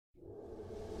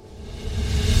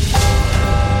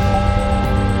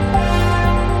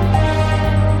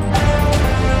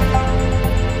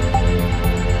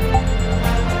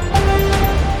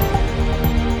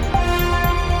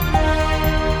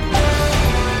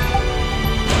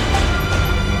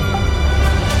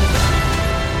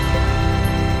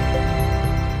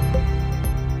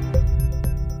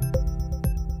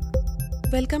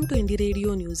Welcome to Indie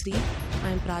Radio Newsreel. I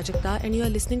am Prajakta and you are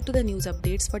listening to the news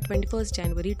updates for 21st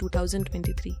January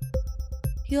 2023.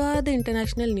 Here are the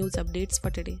international news updates for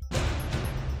today.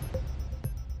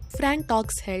 Frank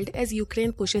talks held as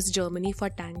Ukraine pushes Germany for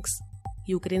tanks.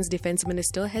 Ukraine's defense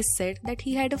minister has said that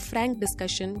he had a frank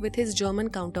discussion with his German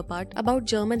counterpart about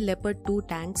German Leopard 2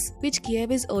 tanks, which Kiev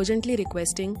is urgently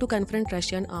requesting to confront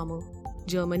Russian armor.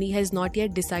 Germany has not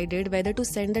yet decided whether to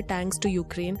send the tanks to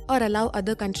Ukraine or allow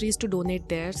other countries to donate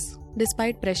theirs,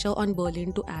 despite pressure on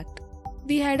Berlin to act.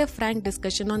 We had a frank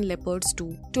discussion on Leopards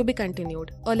 2, to be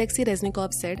continued, Alexei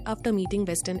Reznikov said after meeting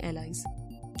Western allies.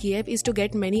 Kiev is to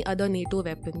get many other NATO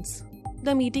weapons.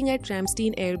 The meeting at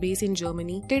Ramstein Air Base in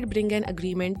Germany did bring an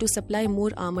agreement to supply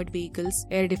more armored vehicles,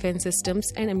 air defense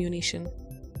systems, and ammunition.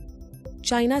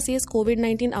 China says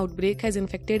COVID-19 outbreak has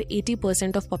infected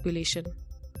 80% of population.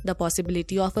 The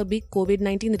possibility of a big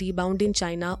COVID-19 rebound in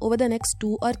China over the next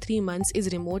 2 or 3 months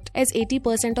is remote, as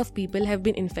 80% of people have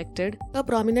been infected, a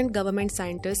prominent government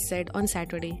scientist said on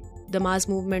Saturday. The mass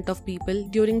movement of people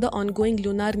during the ongoing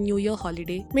Lunar New Year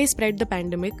holiday may spread the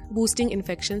pandemic, boosting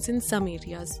infections in some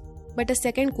areas. But a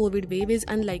second COVID wave is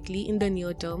unlikely in the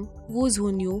near term, Wu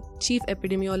Zhonyu, chief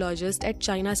epidemiologist at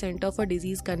China Center for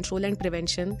Disease Control and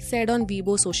Prevention, said on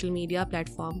Weibo social media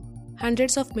platform.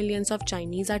 Hundreds of millions of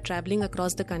Chinese are traveling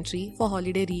across the country for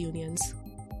holiday reunions.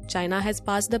 China has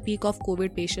passed the peak of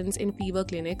COVID patients in fever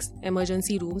clinics,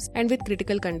 emergency rooms, and with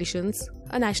critical conditions,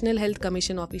 a National Health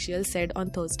Commission official said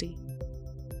on Thursday.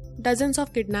 Dozens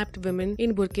of kidnapped women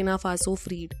in Burkina Faso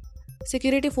freed.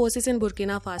 Security forces in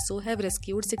Burkina Faso have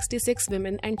rescued 66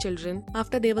 women and children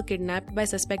after they were kidnapped by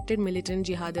suspected militant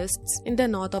jihadists in the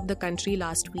north of the country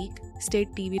last week,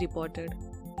 state TV reported.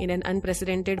 In an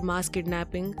unprecedented mass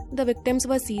kidnapping, the victims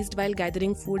were seized while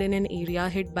gathering food in an area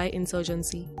hit by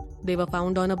insurgency. They were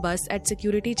found on a bus at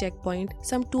security checkpoint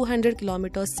some 200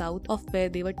 kilometers south of where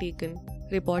they were taken,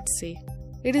 reports say.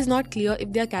 It is not clear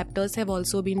if their captors have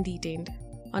also been detained.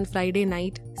 On Friday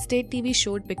night, state TV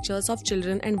showed pictures of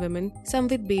children and women, some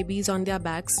with babies on their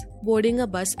backs, boarding a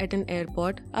bus at an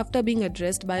airport after being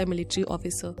addressed by a military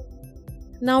officer.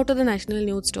 Now to the national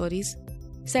news stories.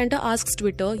 Centre asks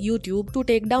Twitter, YouTube to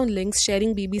take down links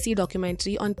sharing BBC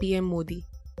documentary on PM Modi.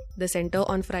 The centre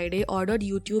on Friday ordered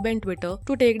YouTube and Twitter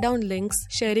to take down links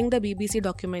sharing the BBC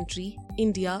documentary,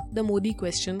 India, the Modi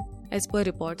Question, as per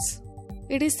reports.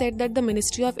 It is said that the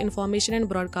Ministry of Information and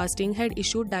Broadcasting had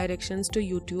issued directions to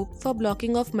YouTube for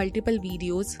blocking of multiple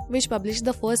videos which published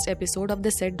the first episode of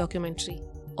the said documentary.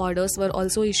 Orders were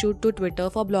also issued to Twitter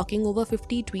for blocking over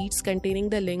 50 tweets containing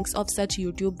the links of such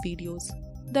YouTube videos.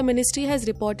 The ministry has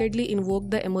reportedly invoked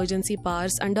the emergency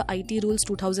powers under IT Rules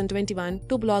 2021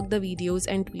 to block the videos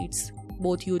and tweets.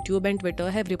 Both YouTube and Twitter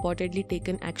have reportedly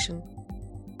taken action.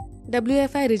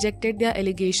 WFI rejected their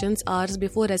allegations hours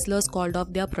before wrestlers called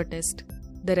off their protest.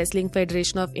 The Wrestling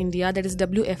Federation of India, that is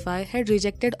WFI, had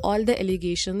rejected all the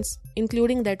allegations,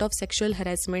 including that of sexual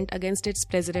harassment against its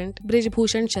president, Brij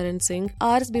Bhushan Charan Singh,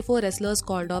 hours before wrestlers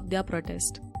called off their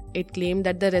protest. It claimed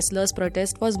that the wrestlers'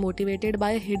 protest was motivated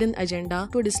by a hidden agenda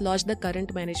to dislodge the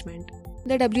current management.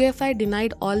 The WFI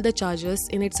denied all the charges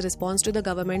in its response to the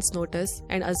government's notice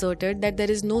and asserted that there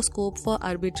is no scope for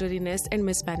arbitrariness and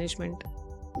mismanagement.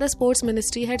 The sports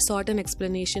ministry had sought an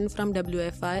explanation from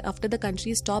WFI after the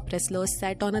country's top wrestlers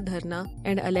sat on a dharna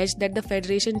and alleged that the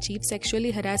federation chief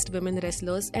sexually harassed women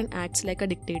wrestlers and acts like a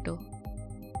dictator.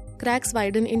 Cracks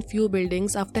widen in few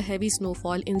buildings after heavy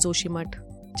snowfall in Joshimath.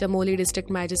 Chamoli District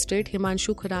Magistrate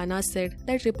Himanshu Khurana said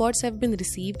that reports have been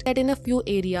received that in a few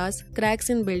areas, cracks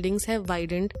in buildings have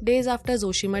widened days after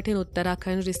Joshimath in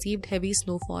Uttarakhand received heavy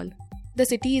snowfall. The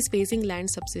city is facing land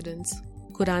subsidence.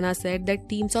 Khurana said that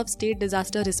teams of State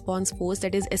Disaster Response Force,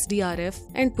 that is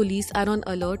SDRF, and police are on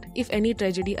alert if any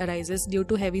tragedy arises due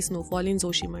to heavy snowfall in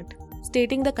Joshimath.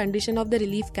 Stating the condition of the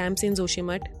relief camps in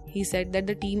Joshimath, he said that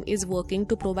the team is working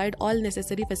to provide all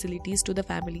necessary facilities to the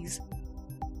families.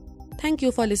 Thank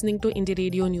you for listening to Indie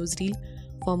Radio Newsreel.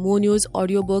 For more news,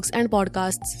 audiobooks and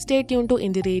podcasts, stay tuned to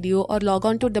Indie Radio or log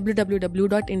on to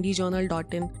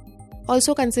www.indiejournal.in.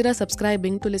 Also consider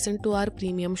subscribing to listen to our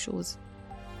premium shows.